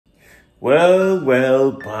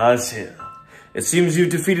Well, Boz Hill. It seems you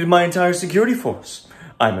defeated my entire security force.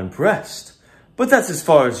 I'm impressed. But that's as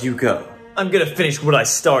far as you go. I'm gonna finish what I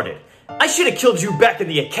started. I should have killed you back in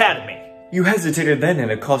the academy. You hesitated then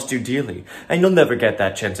and it cost you dearly, and you'll never get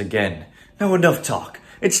that chance again. Now enough talk.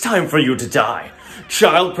 It's time for you to die.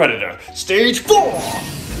 Child Predator, Stage 4!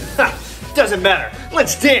 Ha! Doesn't matter.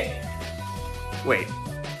 Let's dig! Wait,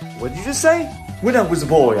 what did you just say? When I was a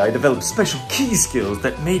boy, I developed special key skills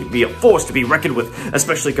that made me a force to be reckoned with,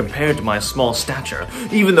 especially compared to my small stature.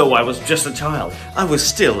 Even though I was just a child, I was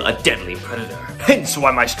still a deadly predator. Hence why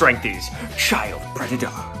my strength is Child Predator.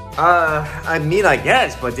 I mean, I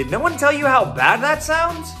guess, but did no one tell you how bad that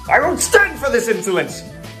sounds? I won't stand for this insolence!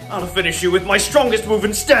 I'll finish you with my strongest move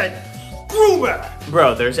instead. Groomer!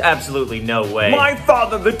 Bro, there's absolutely no way. My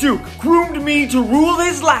father, the Duke, groomed me to rule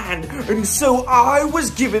his land, and so I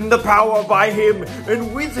was given the power by him,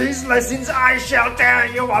 and with his lessons I shall tear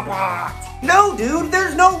you apart! No, dude,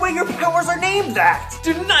 there's no way your powers are named that!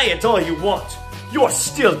 Deny it all you want. You're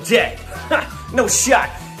still dead. Ha! No shot.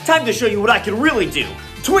 Time to show you what I can really do.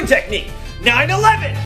 Twin technique, 9/11!